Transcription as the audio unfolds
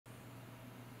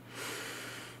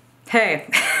Hey,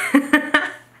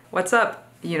 what's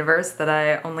up, universe, that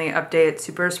I only update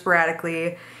super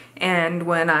sporadically and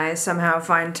when I somehow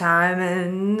find time,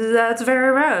 and that's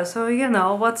very rare, so you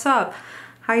know, what's up?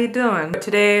 How you doing?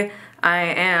 Today I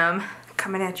am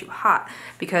coming at you hot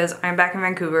because I'm back in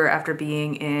Vancouver after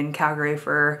being in Calgary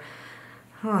for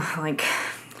like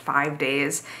 5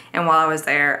 days, and while I was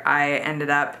there I ended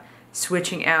up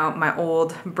switching out my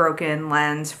old broken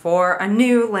lens for a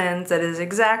new lens that is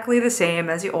exactly the same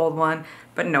as the old one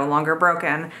but no longer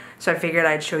broken. So I figured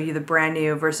I'd show you the brand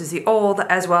new versus the old,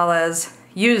 as well as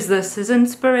use this as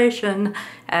inspiration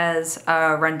as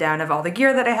a rundown of all the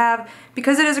gear that I have,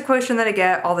 because it is a question that I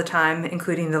get all the time,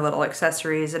 including the little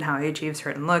accessories and how I achieve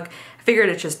certain look. I figured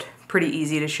it's just pretty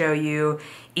easy to show you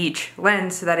each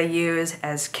lens that I use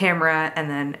as camera and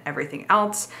then everything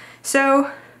else.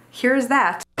 So here's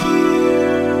that.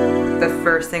 The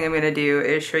first thing I'm gonna do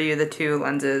is show you the two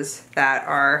lenses that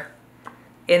are,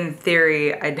 in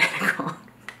theory, identical.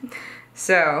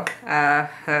 So,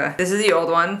 this is the old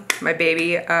one, my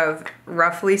baby of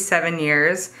roughly 7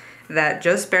 years that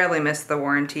just barely missed the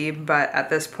warranty, but at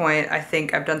this point I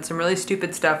think I've done some really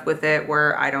stupid stuff with it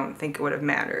where I don't think it would have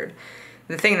mattered.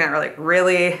 The thing that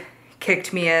really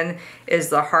kicked me in is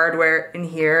the hardware in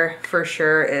here for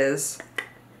sure is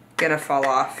gonna fall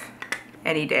off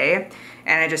any day,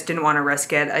 and I just didn't want to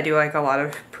risk it. I do like a lot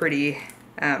of pretty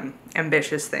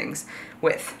ambitious things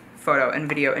with photo and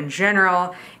video in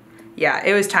general. Yeah,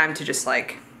 it was time to just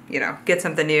get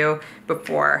something new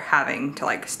before having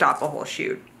to stop a whole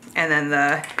shoot. And then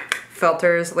the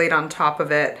filters laid on top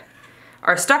of it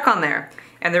are stuck on there.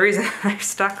 And the reason they're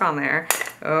stuck on there,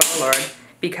 oh Lord,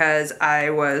 because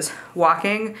I was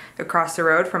walking across the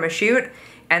road from a shoot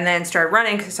and then started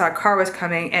running because I saw a car was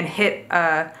coming and hit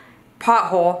a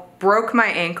pothole, broke my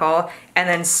ankle, and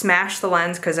then smashed the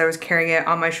lens because I was carrying it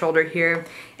on my shoulder here,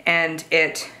 and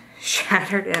it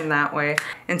shattered in that way.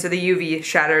 And so the UV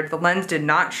shattered. The lens did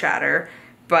not shatter,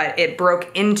 but it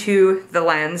broke into the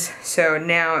lens, so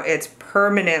now it's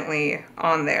permanently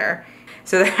on there.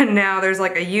 So then now there's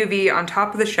like a UV on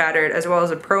top of the shattered as well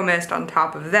as a pro mist on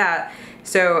top of that.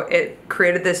 So it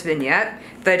created this vignette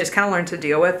that I just kind of learned to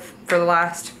deal with for the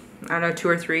last, I don't know, 2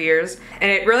 or 3 years.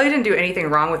 And it really didn't do anything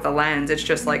wrong with the lens. It's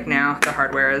just like now the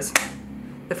hardware is,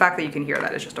 the fact that you can hear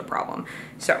that is just a problem.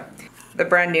 So the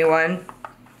brand new one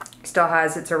still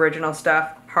has its original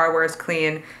stuff. Hardware is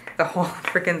clean. The whole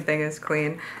freaking thing is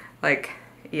clean.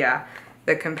 Yeah,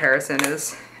 the comparison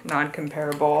is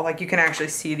non-comparable. You can actually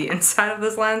see the inside of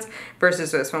this lens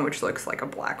versus this one, which looks like a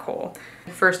black hole.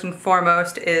 First and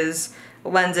foremost is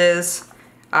lenses.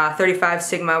 35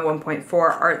 Sigma 1.4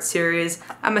 Art Series.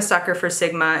 I'm a sucker for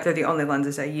Sigma. They're the only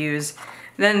lenses I use.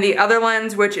 Then the other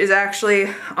lens, which is actually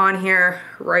on here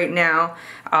right now,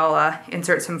 I'll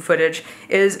insert some footage,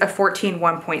 is a 14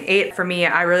 1.8. For me,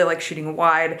 I really like shooting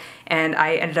wide, and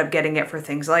I ended up getting it for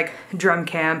things like drum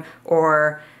cam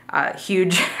or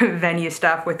huge venue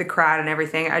stuff with the crowd and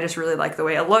everything. I just really like the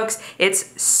way it looks.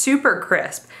 It's super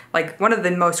crisp. One of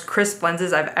the most crisp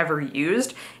lenses I've ever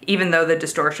used, even though the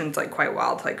distortion's quite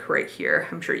wild, right here.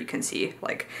 I'm sure you can see,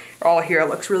 all here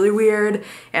looks really weird,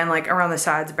 and around the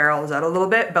sides barrels out a little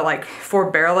bit, but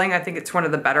for barreling, I think it's one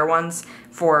of the better ones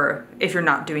for if you're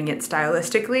not doing it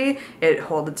stylistically. It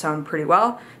holds its own pretty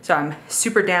well. So I'm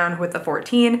super down with the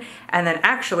 14. And then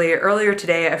actually earlier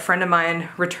today, a friend of mine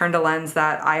returned a lens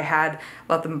that I had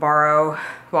let them borrow.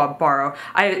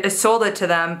 I sold it to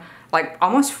them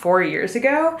almost 4 years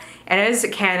ago, and it is a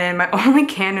Canon, my only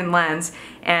Canon lens,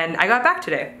 and I got back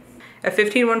today. A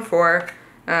 15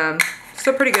 1.4,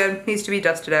 still pretty good, needs to be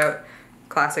dusted out,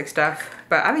 classic stuff,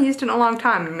 but I haven't used it in a long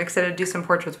time. I'm excited to do some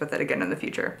portraits with it again in the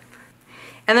future.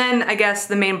 And then I guess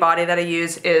the main body that I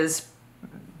use is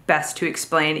best to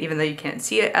explain, even though you can't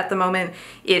see it at the moment.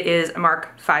 It is a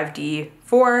Mark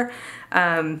 5D4.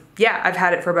 Yeah, I've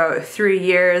had it for about 3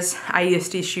 years. I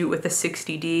used to shoot with the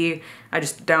 60D. I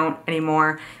just don't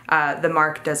anymore. The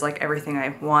Mark does everything I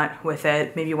want with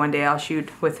it. Maybe one day I'll shoot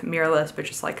with mirrorless, but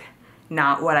just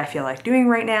not what I feel like doing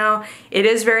right now. It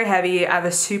is very heavy. I have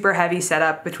a super heavy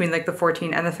setup between the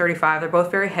 14 and the 35. They're both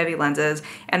very heavy lenses,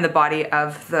 and the body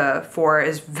of the 4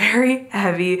 is very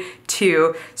heavy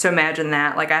too. So imagine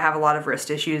that. I have a lot of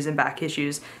wrist issues and back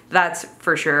issues. That's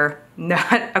for sure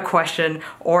not a question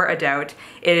or a doubt.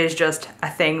 It is just a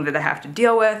thing that I have to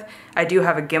deal with. I do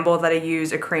have a gimbal that I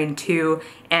use, a Crane 2,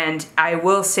 and I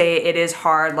will say it is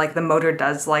hard. The motor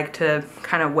does to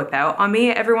kind of whip out on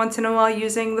me every once in a while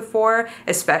using the 4,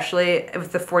 especially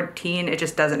with the 14. It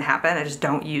just doesn't happen. I just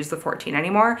don't use the 14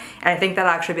 anymore. And I think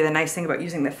that'll actually be the nice thing about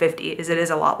using the 50 is it is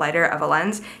a lot lighter of a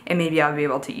lens, and maybe I'll be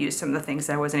able to use some of the things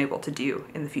that I wasn't able to do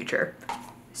in the future.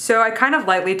 So I kind of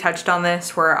lightly touched on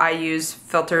this where I use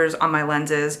filters on my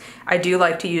lenses. I do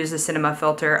like to use the cinema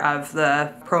filter of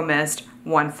the Pro Mist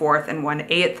 1/4 and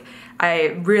 1/8.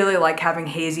 I really like having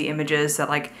hazy images that,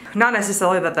 like, not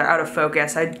necessarily that they're out of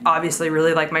focus. I obviously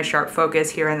really like my sharp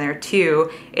focus here and there too.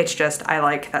 It's just I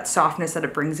like that softness that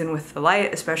it brings in with the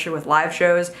light, especially with live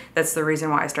shows. That's the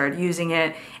reason why I started using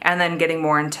it. And then getting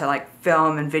more into like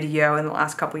film and video in the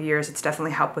last couple of years, it's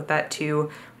definitely helped with that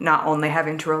too. Not only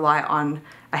having to rely on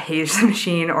a haze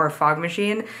machine or a fog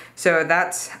machine. So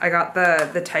I got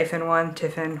the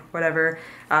Tiffin, whatever.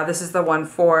 This is the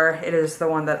 1/4. It is the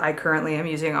one that I currently am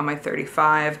using on my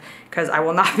 35 because I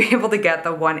will not be able to get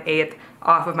the 1/8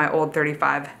 off of my old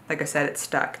 35. Like I said, it's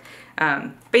stuck.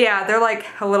 But yeah, they're like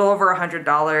a little over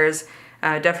 $100.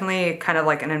 Definitely kind of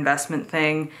like an investment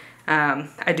thing.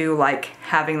 I do like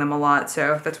having them a lot,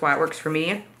 so that's why it works for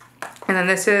me. And then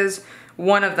this is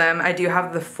one of them. I do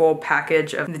have the full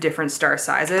package of the different star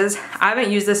sizes. I haven't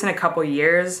used this in a couple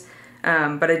years,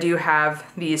 but I do have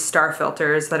these star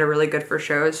filters that are really good for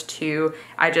shows too.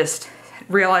 I just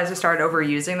realized I started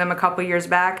overusing them a couple years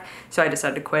back, so I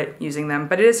decided to quit using them.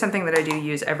 But it is something that I do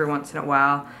use every once in a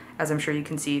while, as I'm sure you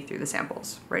can see through the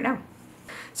samples right now.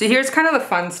 So here's kind of the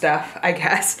fun stuff, I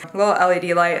guess. A little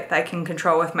LED light that I can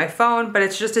control with my phone, but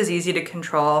it's just as easy to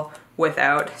control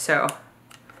without. So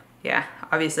yeah,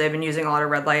 obviously I've been using a lot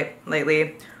of red light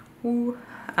lately. Ooh.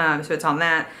 So it's on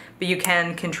that, but you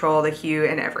can control the hue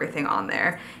and everything on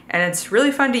there. And it's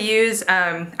really fun to use.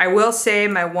 I will say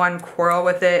my one quarrel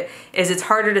with it is it's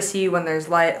harder to see when there's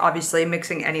light. Obviously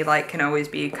mixing any light can always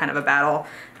be kind of a battle,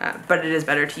 but it is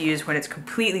better to use when it's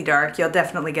completely dark. You'll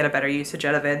definitely get a better usage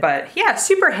out of it. But yeah,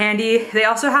 super handy. They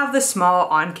also have the small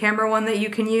on-camera one that you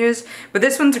can use, but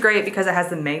this one's great because it has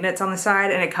the magnets on the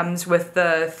side and it comes with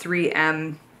the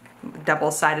 3M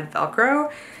double-sided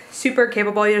Velcro. Super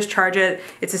capable, you just charge it.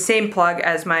 It's the same plug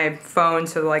as my phone,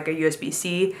 so like a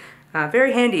USB-C.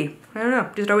 Very handy. I don't know,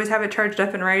 just always have it charged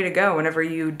up and ready to go whenever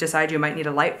you decide you might need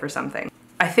a light for something.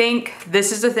 I think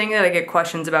this is the thing that I get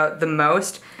questions about the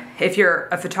most. If you're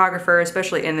a photographer,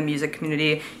 especially in the music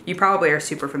community, you probably are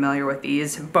super familiar with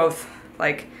these, both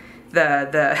like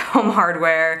the home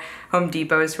hardware, Home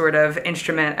Depot sort of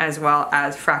instrument, as well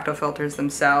as fractal filters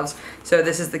themselves. So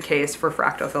this is the case for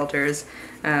fractal filters.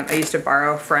 I used to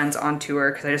borrow friends on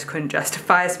tour because I just couldn't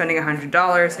justify spending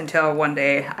 $100 until one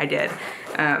day I did.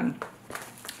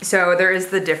 So there is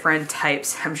the different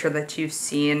types I'm sure that you've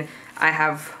seen. I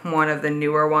have one of the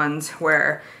newer ones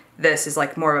where this is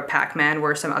like more of a Pac-Man,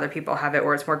 where some other people have it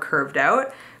where it's more curved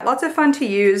out. Lots of fun to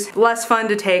use, less fun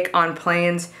to take on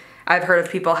planes. I've heard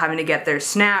of people having to get their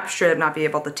snaps, straight up not be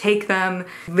able to take them,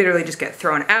 literally just get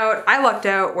thrown out. I lucked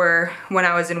out where when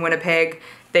I was in Winnipeg,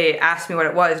 they asked me what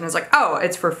it was and I was like, oh,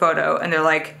 it's for photo. And they're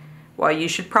like, well, you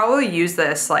should probably use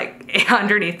this like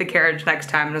underneath the carriage next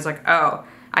time. And I was like, oh,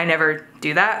 I never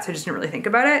do that, so I just didn't really think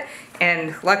about it.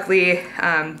 And luckily,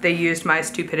 they used my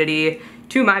stupidity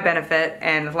to my benefit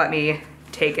and let me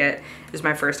take it. It was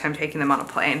my first time taking them on a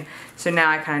plane. So now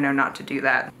I kind of know not to do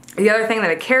that. The other thing that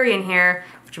I carry in here,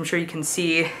 which I'm sure you can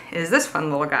see, is this fun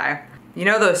little guy. You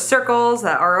know those circles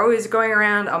that are always going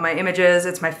around on my images?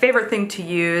 It's my favorite thing to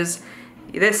use.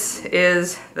 This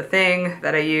is the thing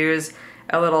that I use,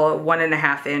 a little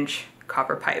 1.5 inch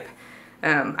copper pipe.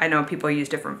 I know people use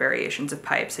different variations of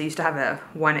pipes. I used to have a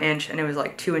 1 inch and it was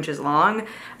like 2 inches long.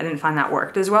 I didn't find that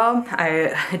worked as well.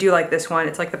 I do like this one.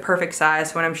 It's like the perfect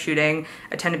size. So when I'm shooting,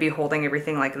 I tend to be holding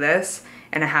everything like this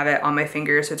and I have it on my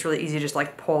finger. So it's really easy to just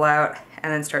like pull out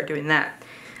and then start doing that.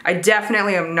 I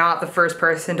definitely am not the first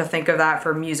person to think of that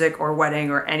for music or wedding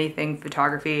or anything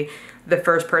photography. The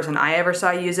first person I ever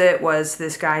saw use it was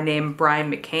this guy named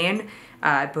Brian McCain.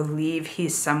 I believe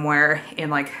he's somewhere in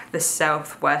like the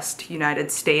Southwest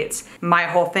United States. My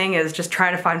whole thing is just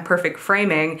trying to find perfect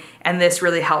framing, and this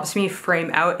really helps me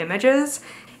frame out images.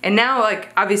 And now,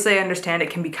 like, obviously I understand it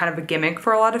can be kind of a gimmick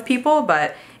for a lot of people,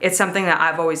 but it's something that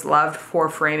I've always loved for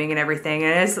framing and everything,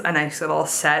 and it is a nice little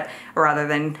set rather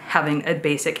than having a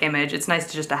basic image. It's nice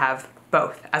to just to have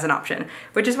both as an option,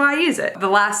 which is why I use it. The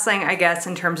last thing, I guess,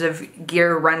 in terms of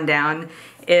gear rundown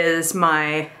is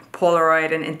my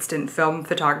Polaroid and instant film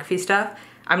photography stuff.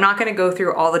 I'm not gonna go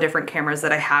through all the different cameras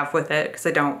that I have with it because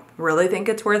I don't really think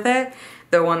it's worth it.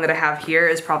 The one that I have here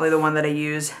is probably the one that I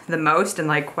use the most and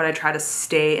like what I try to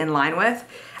stay in line with.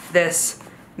 This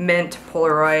mint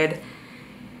Polaroid.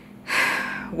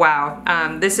 Wow,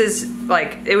 this is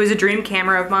like, it was a dream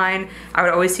camera of mine. I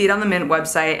would always see it on the Mint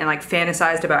website and like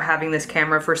fantasized about having this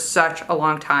camera for such a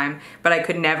long time, but I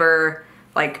could never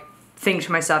like think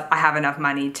to myself, I have enough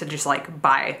money to just like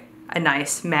buy a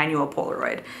nice manual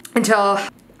Polaroid. Until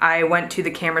I went to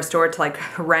the camera store to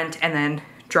like rent and then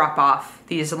drop off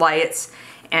these lights,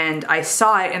 and I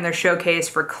saw it in their showcase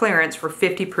for clearance for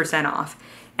 50% off.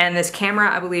 And this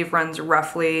camera, I believe, runs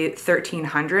roughly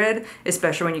 $1,300,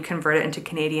 especially when you convert it into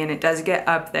Canadian. It does get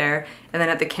up there. And then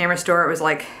at the camera store, it was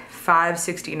like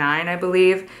 $569, I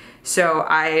believe. So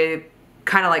I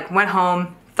kind of like went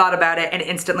home, thought about it, and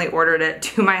instantly ordered it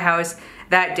to my house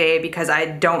that day because I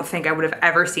don't think I would have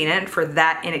ever seen it for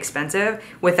that inexpensive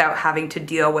without having to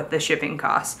deal with the shipping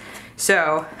costs.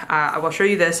 So I will show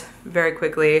you this very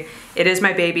quickly. It is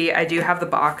my baby. I do have the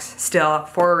box still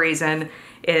for a reason.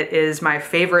 It is my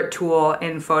favorite tool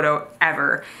in photo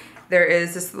ever. There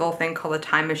is this little thing called a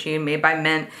time machine made by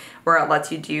Mint where it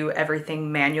lets you do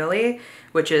everything manually,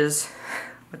 which is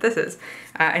what this is.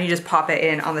 And you just pop it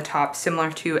in on the top,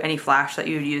 similar to any flash that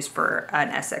you would use for an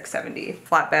SX70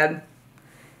 flatbed.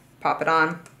 Pop it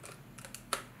on.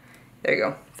 There you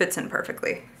go, fits in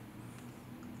perfectly.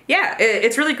 Yeah,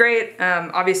 it's really great.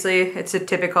 Obviously, it's a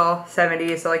typical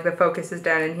 70, so like the focus is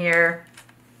down in here,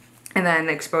 and then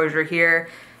exposure here.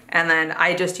 And then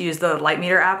I just use the light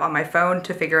meter app on my phone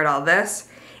to figure out all this.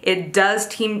 It does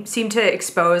seem to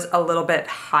expose a little bit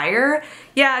higher.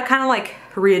 Yeah, I kind of like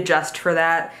readjust for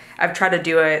that. I've tried to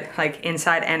do it like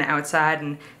inside and outside,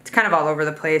 and it's kind of all over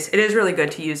the place. It is really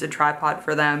good to use a tripod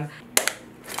for them.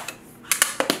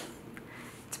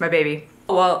 It's my baby.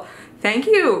 Well, thank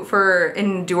you for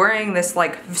enduring this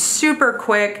like super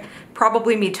quick,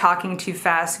 probably me talking too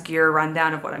fast gear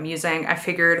rundown of what I'm using. I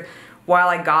figured while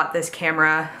I got this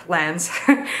camera lens,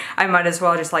 I might as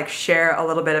well just like share a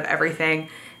little bit of everything.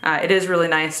 It is really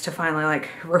nice to finally like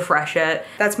refresh it.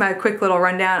 That's my quick little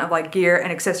rundown of like gear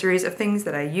and accessories of things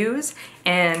that I use.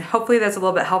 And hopefully that's a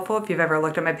little bit helpful if you've ever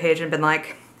looked at my page and been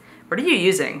like, what are you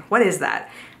using? What is that?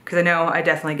 Because I know I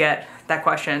definitely get that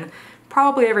question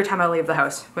probably every time I leave the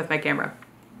house with my camera.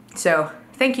 So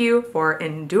thank you for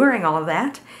enduring all of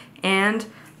that. And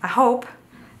I hope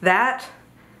that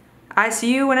I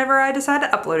see you whenever I decide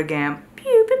to upload again.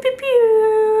 Pew, pew, pew,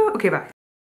 pew. Okay, bye.